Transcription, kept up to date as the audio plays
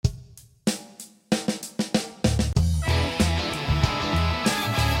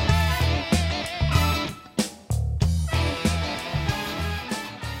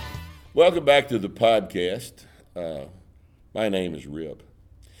Welcome back to the podcast. My name is Rip,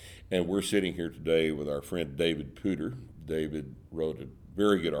 and we're sitting here today with our friend David Puder. David wrote a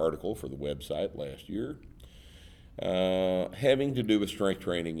very good article for the website last year having to do with strength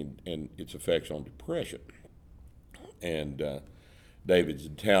training and its effects on depression. And David's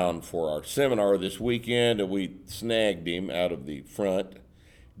in town for our seminar this weekend, and we snagged him out of the front,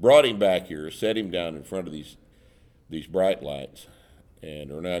 brought him back here, set him down in front of these bright lights,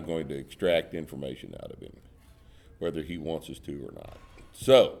 and are now going to extract information out of him, whether he wants us to or not.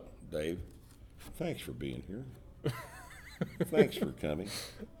 So, Dave, thanks for being here. Thanks for coming.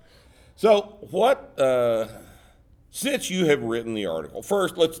 So, since you have written the article,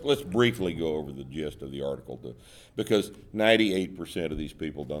 first let's briefly go over the gist of the article, because 98% of these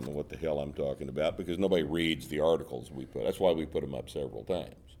people don't know what the hell I'm talking about, because nobody reads the articles we put. That's why we put them up several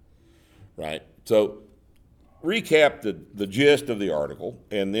times, right? So, recap the gist of the article,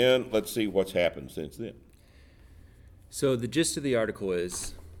 and then let's see what's happened since then. So the gist of the article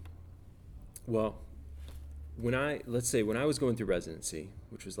is, well, when I was going through residency,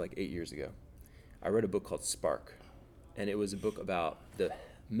 which was like 8 years ago, I read a book called Spark, and it was a book about the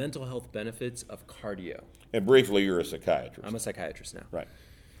mental health benefits of cardio. And briefly, you're a psychiatrist. I'm a psychiatrist now. Right.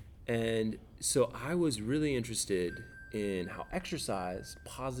 And so I was really interested in how exercise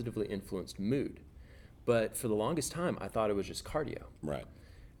positively influenced mood. But for the longest time, I thought it was just cardio. Right.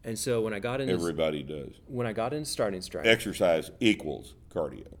 And so when I got into Everybody does. When I got into starting strength, Exercise equals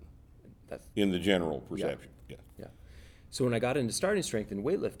cardio that's, in the general perception. yeah. So when I got into starting strength and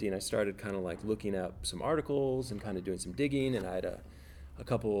weightlifting, I started kind of like looking up some articles and kind of doing some digging. And I had a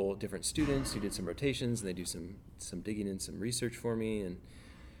couple different students who did some rotations, and they do some digging and some research for me. And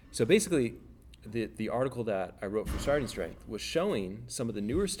so basically, the article that I wrote for Starting Strength was showing some of the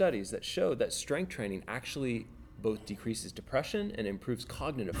newer studies that showed that strength training actually both decreases depression and improves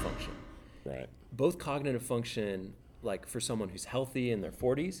cognitive function. Right. Both cognitive function, like for someone who's healthy in their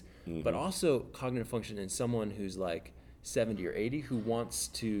 40s, but also cognitive function in someone who's like 70 or 80 who wants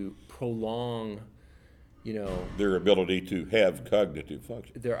to prolong, Their ability to have cognitive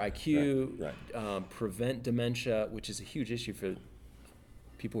function. their IQ, Right. Prevent dementia, which is a huge issue for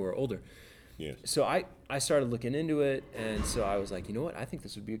people who are older. Yes. So I started looking into it, and so I was like, you know what? I think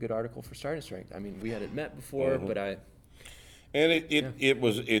this would be a good article for Starting Strength. I mean, we hadn't met before, but And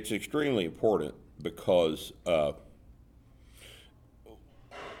it's extremely important because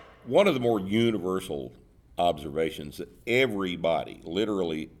one of the more universal observations that everybody,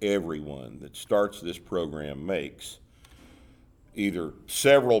 literally everyone that starts this program makes, either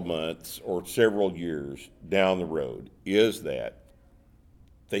several months or several years down the road, is that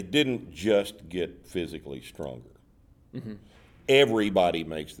they didn't just get physically stronger. Mm-hmm. Everybody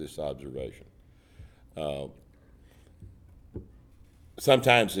makes this observation.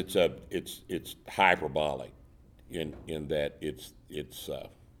 Sometimes it's hyperbolic in that it's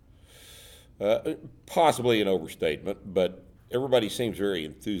possibly an overstatement, but everybody seems very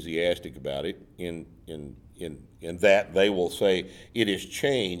enthusiastic about it. In that they will say it has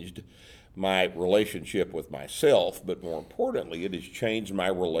changed my relationship with myself, but more importantly, it has changed my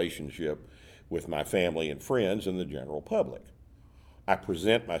relationship with my family and friends and the general public. I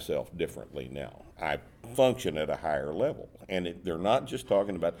present myself differently now. I function at a higher level. And they're not just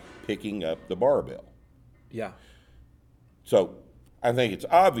talking about picking up the barbell. yeah. So I think it's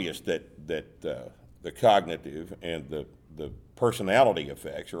obvious that the cognitive and the personality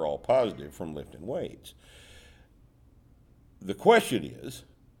effects are all positive from lifting weights. The question is,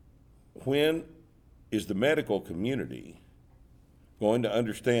 when is the medical community going to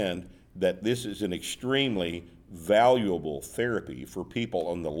understand that this is an extremely valuable therapy for people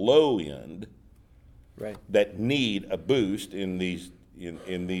on the low end, Right. that need a boost in these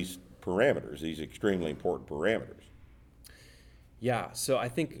parameters, these extremely important parameters? Yeah, so I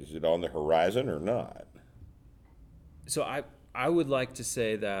think Is it on the horizon or not? so I would like to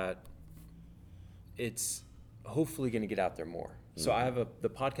say that it's hopefully going to get out there more. So I have the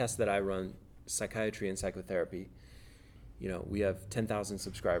podcast that I run, Psychiatry and Psychotherapy. We have 10,000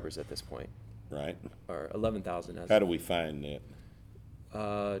 subscribers at this point, Right? or 11,000. How do we find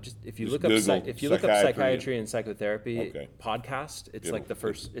that? Just if you Just look up Google if you look up psychiatry Psychiatry and Psychotherapy Okay. podcast, it's like the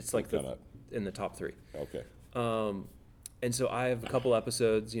first. It's like come up. in the top 3. Okay. And so I have a couple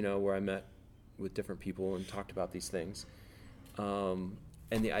episodes, where I met with different people and talked about these things. And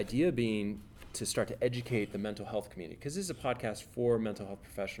the idea being to start to educate the mental health community, because this is a podcast for mental health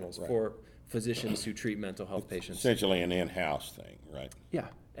professionals, for physicians who treat mental health patients. Essentially an in-house thing, right? Yeah.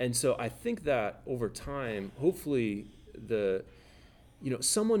 And so I think that over time, hopefully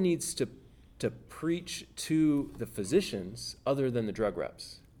someone needs to preach to the physicians other than the drug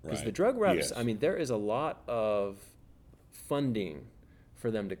reps. Because Right. the drug reps, Yes. I mean, there is a lot of funding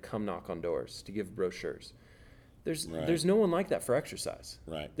for them to come knock on doors, to give brochures. Right. There's no one like that for exercise.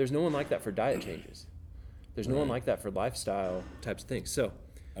 Right. There's no one like that for diet changes. There's no one like that for lifestyle types of things. So,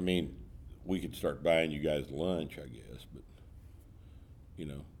 I mean, we could start buying you guys lunch, I guess, but, you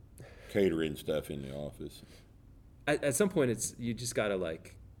know, catering stuff in the office. at some point, you just gotta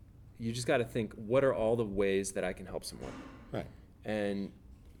think, what are all the ways that I can help someone? Right. And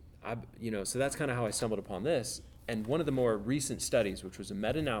so that's kind of how I stumbled upon this. And one of the more recent studies, which was a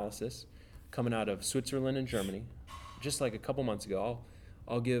meta-analysis coming out of Switzerland and Germany, just like a couple months ago.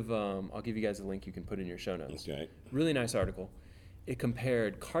 I'll give you guys a link you can put in your show notes. Okay. Really nice article. It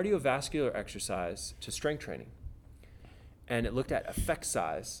compared cardiovascular exercise to strength training, and it looked at effect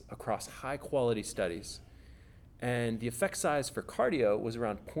size across high quality studies. And the effect size for cardio was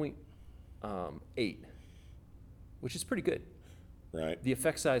around 0.8, which is pretty good. Right. The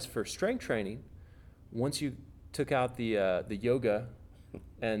effect size for strength training, once you took out the yoga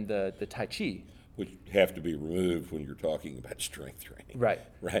and the tai chi, Which have to be removed when you're talking about strength training. right?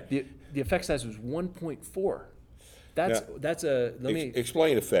 Right. The effect size was 1.4. That's a let me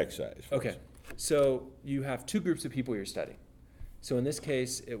Explain effect size. for okay. us. So you have two groups of people you're studying. So in this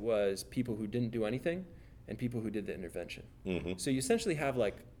case, it was people who didn't do anything and people who did the intervention. Mm-hmm. So you essentially have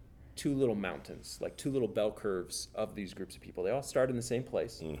like two little mountains, like two little bell curves of these groups of people. They all start in the same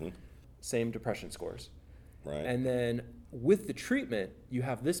place, same depression scores. Right. And then with the treatment, you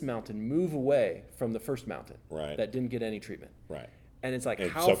have this mountain move away from the first mountain Right. that didn't get any treatment. Right. And it's like,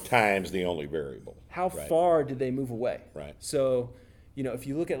 And how so time's the only variable. Right. far did they move away? Right. So, if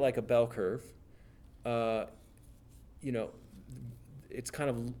you look at like a bell curve,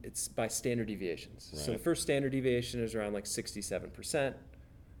 it's by standard deviations. So the Right. first standard deviation is around like 67%.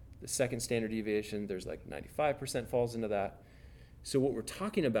 The second standard deviation, there's like 95% falls into that. So what we're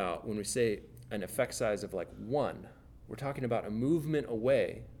talking about when we say an effect size of like 1, we're talking about a movement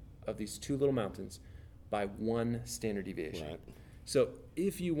away of these two little mountains by 1 standard deviation. Right. So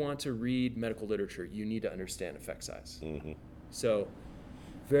if you want to read medical literature, you need to understand effect size. So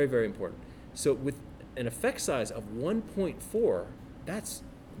very, very important. So with an effect size of 1.4, that's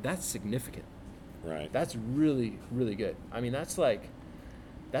significant. Right. That's really, really good. I mean, that's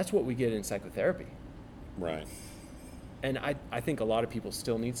what we get in psychotherapy. Right. And I think a lot of people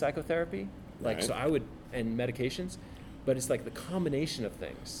still need psychotherapy. Right. So I would, and medications, but it's like the combination of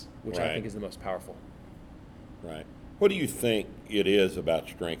things, which I Right. think is the most powerful. Right. What do you think it is about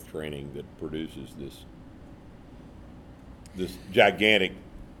strength training that produces this gigantic,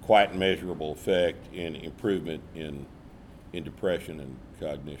 quite measurable effect in improvement in depression and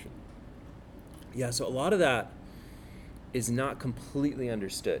cognition? Yeah, so a lot of that is not completely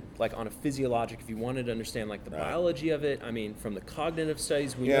understood. Like on a physiologic, if you wanted to understand like the Right. biology of it, I mean, from the cognitive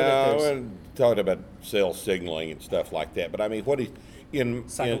studies, we know Yeah, that there's we're talking about cell signaling and stuff like that. But I mean, what is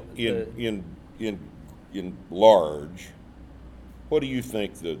in large? What do you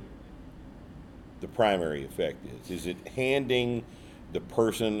think the primary effect is? Is it handing the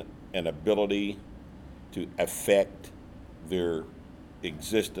person an ability to affect their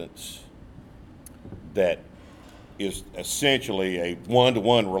existence that is essentially a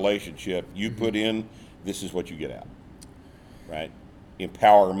one-to-one relationship? You put in, this is what you get out, right?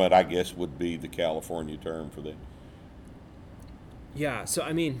 Empowerment, I guess, would be the California term for that. Yeah, so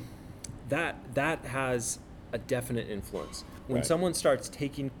I mean, that has a definite influence. When Right. someone starts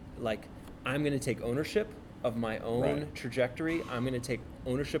taking, like, I'm going to take ownership of my own Right. trajectory, I'm going to take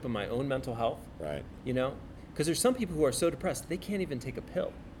ownership of my own mental health, Right. Because there's some people who are so depressed, they can't even take a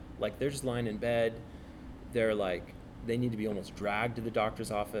pill. Like, they're just lying in bed, they're like, they need to be almost dragged to the doctor's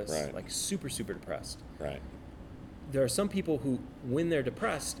office, Right. like super, super depressed. Right. There are some people who, when they're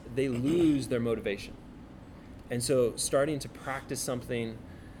depressed, they lose their motivation. And so starting to practice something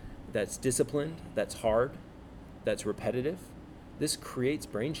that's disciplined, that's hard, that's repetitive, this creates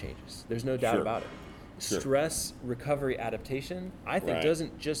brain changes. There's no doubt Sure. about it. Sure. Stress recovery adaptation, I think, Right.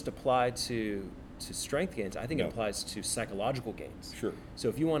 doesn't just apply to strength gains. I think No. it applies to psychological gains. Sure. So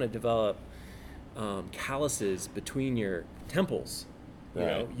if you want to develop calluses between your temples,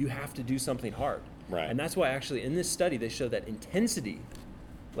 Right. you have to do something hard. Right. And that's why actually in this study they show that intensity,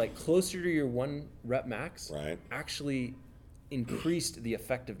 like closer to your 1 rep max, Right. actually increased the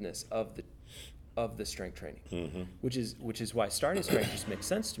effectiveness of the strength training. Which is why starting strength just makes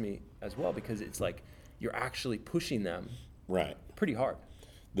sense to me as well, because it's like you're actually pushing them Right. pretty hard.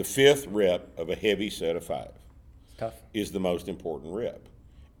 The 5th rep of a heavy set of 5 It's tough. is the most important rep.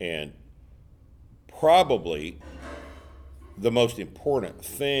 And probably the most important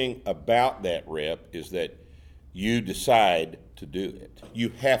thing about that rep is that You decide to do it. You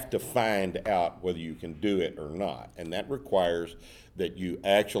have to find out whether you can do it or not. And that requires that you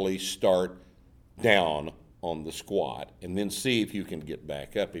actually start down on the squat and then see if you can get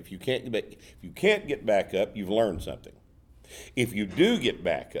back up. If you can't get back up, you've learned something. If you do get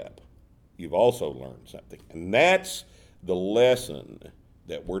back up, you've also learned something. And that's the lesson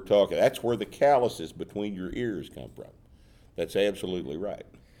that we're talking. That's where the calluses between your ears come from. That's absolutely right.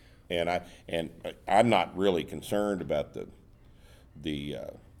 And I'm not really concerned about the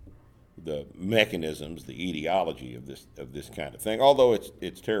mechanisms, the etiology of this kind of thing. Although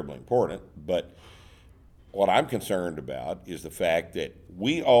it's terribly important, but what I'm concerned about is the fact that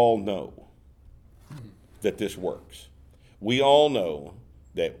we all know that this works. We all know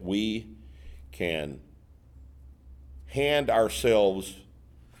that we can hand ourselves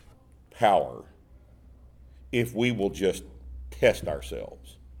power if we will just test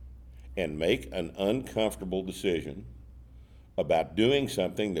ourselves and make an uncomfortable decision about doing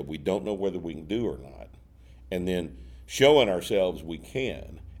something that we don't know whether we can do or not, and then showing ourselves we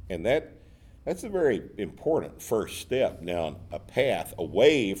can. And that's a very important first step down a path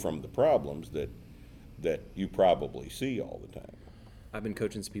away from the problems that you probably see all the time. I've been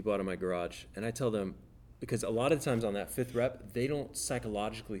coaching some people out of my garage, and I tell them, because a lot of times on that fifth rep, they don't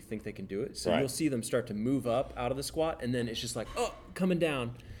psychologically think they can do it. So Right. you'll see them start to move up out of the squat, and then it's just like, oh, coming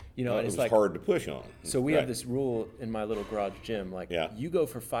down. You know, Well, and it it's was like hard to push on. So we Right. have this rule in my little garage gym, like Yeah. you go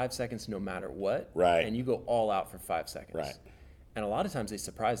for 5 seconds no matter what, Right. and you go all out for 5 seconds. Right. And a lot of times they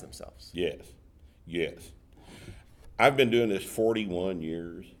surprise themselves. Yes. I've been doing this 41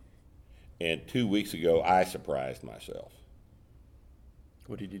 years, and 2 weeks ago I surprised myself.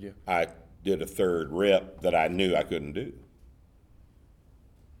 What did you do? I did a third rep that I knew I couldn't do.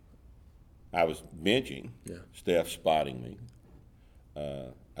 I was benching. Yeah. Steph spotting me.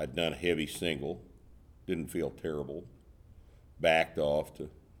 I'd done a heavy single, didn't feel terrible. Backed off to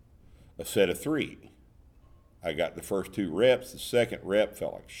a set of 3. I got the first 2 reps. The second rep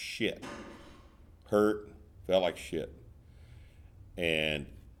felt like shit. Hurt, felt like shit. And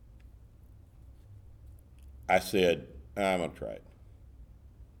I said, I'm going to try it.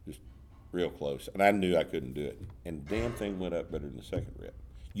 Just real close. And I knew I couldn't do it. And the damn thing went up better than the second rep.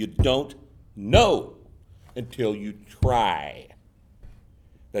 You don't know until you try.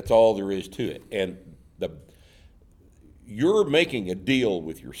 That's all there is to it. And you're making a deal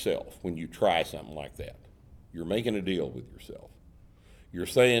with yourself when you try something like that. You're making a deal with yourself. You're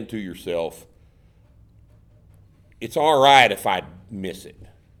saying to yourself, it's all right if I miss it.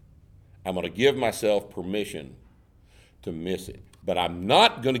 I'm going to give myself permission to miss it. But I'm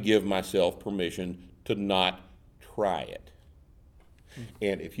not going to give myself permission to not try it.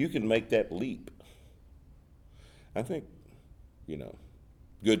 And if you can make that leap, I think,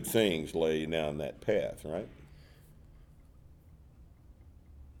 good things lay down that path, right?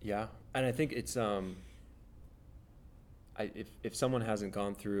 Yeah, and I think it's if someone hasn't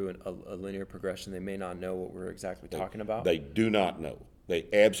gone through a linear progression, they may not know what we're exactly talking about. They do not know. They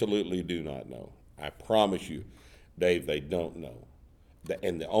absolutely do not know. I promise you, Dave, they don't know.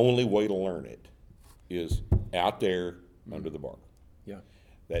 And the only way to learn it is out there under the bar. Yeah.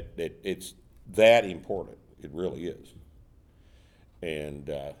 That it's that important. It really is. And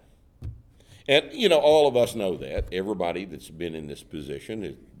all of us know that. Everybody that's been in this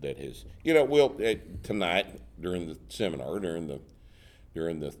position tonight during the seminar, during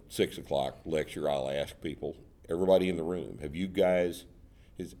the 6 o'clock lecture, I'll ask people, everybody in the room,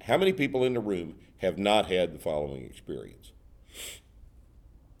 how many people in the room have not had the following experience?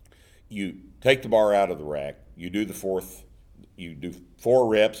 You take the bar out of the rack, you do 4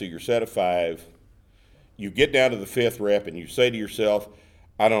 reps of your set of 5, you get down to the 5th rep and you say to yourself,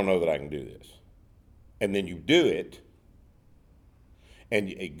 I don't know that I can do this. And then you do it, and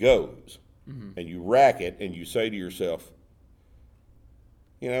it goes, and you rack it, and you say to yourself,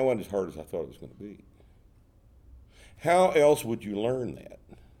 it wasn't as hard as I thought it was going to be. How else would you learn that?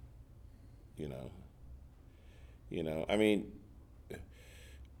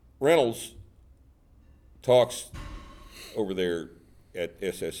 Reynolds talks over there at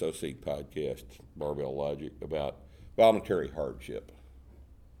SSOC podcast, Barbell Logic, about voluntary hardship,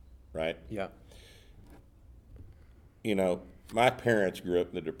 right? Yeah. My parents grew up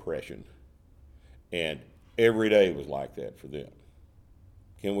in the Depression, and every day was like that for them.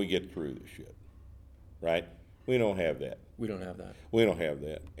 Can we get through this shit? Right? We don't have that. We don't have that. We don't have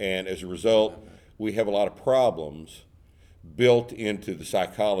that. And as a result, we have a lot of problems built into the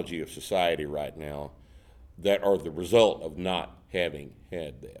psychology of society right now that are the result of not having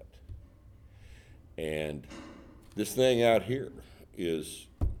had that. And this thing out here is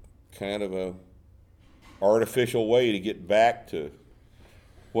kind of artificial way to get back to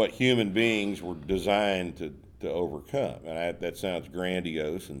what human beings were designed to overcome. And that sounds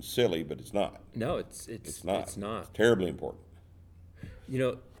grandiose and silly, but it's not. No, it's not. It's not. It's terribly important. You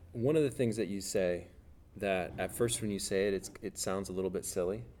know, one of the things that you say that at first when you say it, it sounds a little bit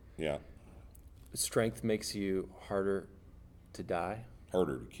silly. Yeah. Strength makes you harder to die.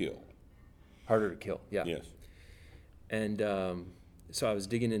 Harder to kill. Harder to kill, yeah. Yes. And so I was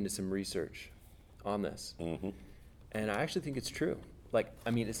digging into some research on this. Mm-hmm. And I actually think it's true. Like,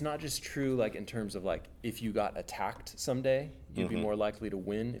 I mean, it's not just true like in terms of like if you got attacked someday, you'd be more likely to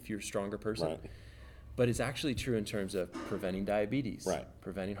win if you're a stronger person. Right. But it's actually true in terms of preventing diabetes, Right.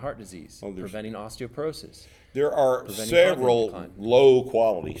 preventing heart disease, Oh, preventing osteoporosis. There are Preventing several cognitive decline.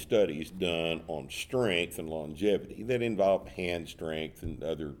 low-quality studies done on strength and longevity that involve hand strength and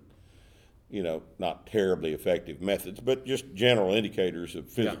other, not terribly effective methods, but just general indicators of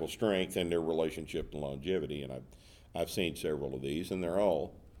physical strength and their relationship to longevity. And I've seen several of these, and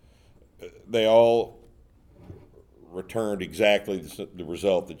they all returned exactly the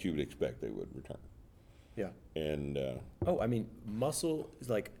result that you would expect they would return. Yeah. And I mean, muscle is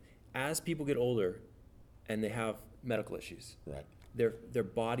like, as people get older and they have medical issues, right, their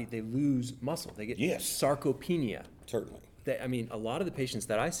body, they lose muscle. They get Yes. sarcopenia. certainly, I mean, a lot of the patients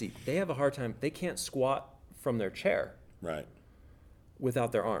that I see, they have a hard time. They can't squat from their chair right,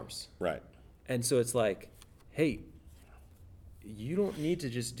 without their arms. right, And so it's like, hey, you don't need to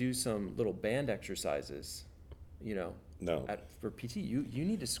just do some little band exercises, no. for PT. You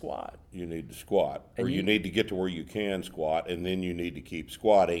need to squat. You need to squat, or And you need to get to where you can squat, and then you need to keep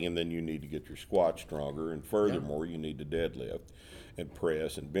squatting, and then you need to get your squat stronger, and furthermore, you need to deadlift and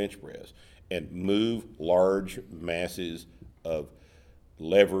press and bench press and move large masses of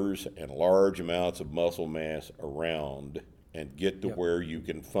levers and large amounts of muscle mass around and get to where you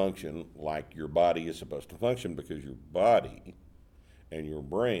can function like your body is supposed to function, because your body and your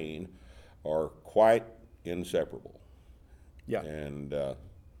brain are quite inseparable. Yeah. And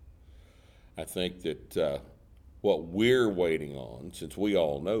I think that what we're waiting on, since we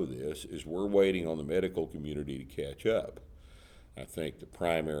all know this, is we're waiting on the medical community to catch up. I think the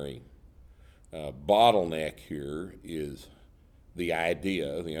primary bottleneck here is the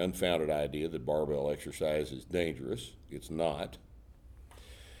unfounded idea that barbell exercise is dangerous. It's not.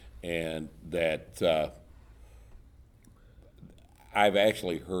 And that I've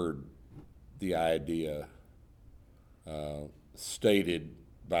actually heard the idea stated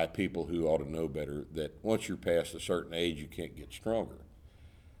by people who ought to know better, that once you're past a certain age, you can't get stronger.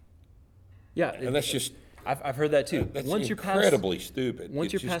 Yeah. And that's just I've heard that too. that's Once incredibly stupid.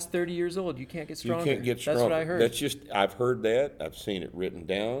 Once It's you're just, past 30 years old, you can't get you stronger. can't get stronger. That's what I heard. I've heard that. I've seen it written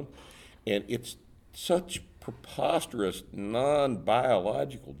down, and it's such preposterous,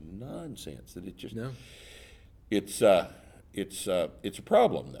 non-biological nonsense that it just No. it's a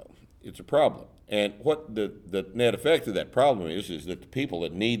problem, though. It's a problem. And what the net effect of that problem is that the people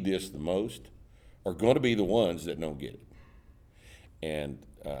that need this the most are going to be the ones that don't get it. And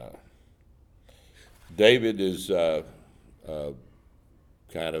David is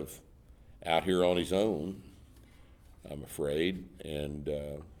kind of out here on his own, I'm afraid. And,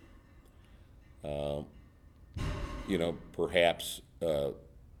 perhaps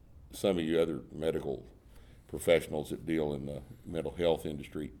some of you other medical professionals that deal in the mental health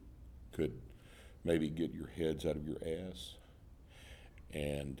industry could maybe get your heads out of your ass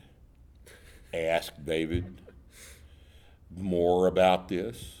and ask David more about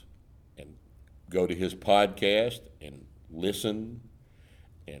this, and go to his podcast and listen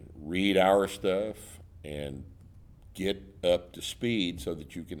and read our stuff and get up to speed so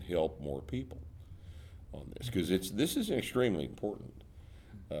that you can help more people on this, because this is an extremely important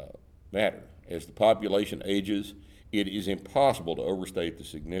matter. As the population ages, it is impossible to overstate the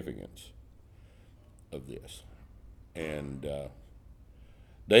significance of this. And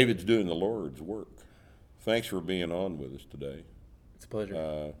David's doing the Lord's work. Thanks for being on with us today. It's a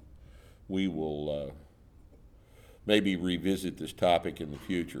pleasure. We will maybe revisit this topic in the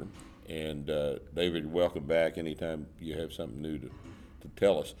future. And David, welcome back anytime you have something new to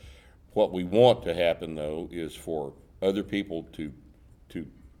tell us. What we want to happen, though, is for other people to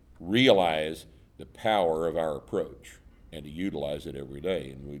realize the power of our approach and to utilize it every day.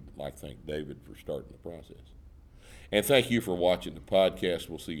 And we'd like to thank David for starting the process. And thank you for watching the podcast.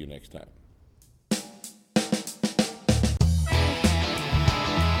 We'll see you next time.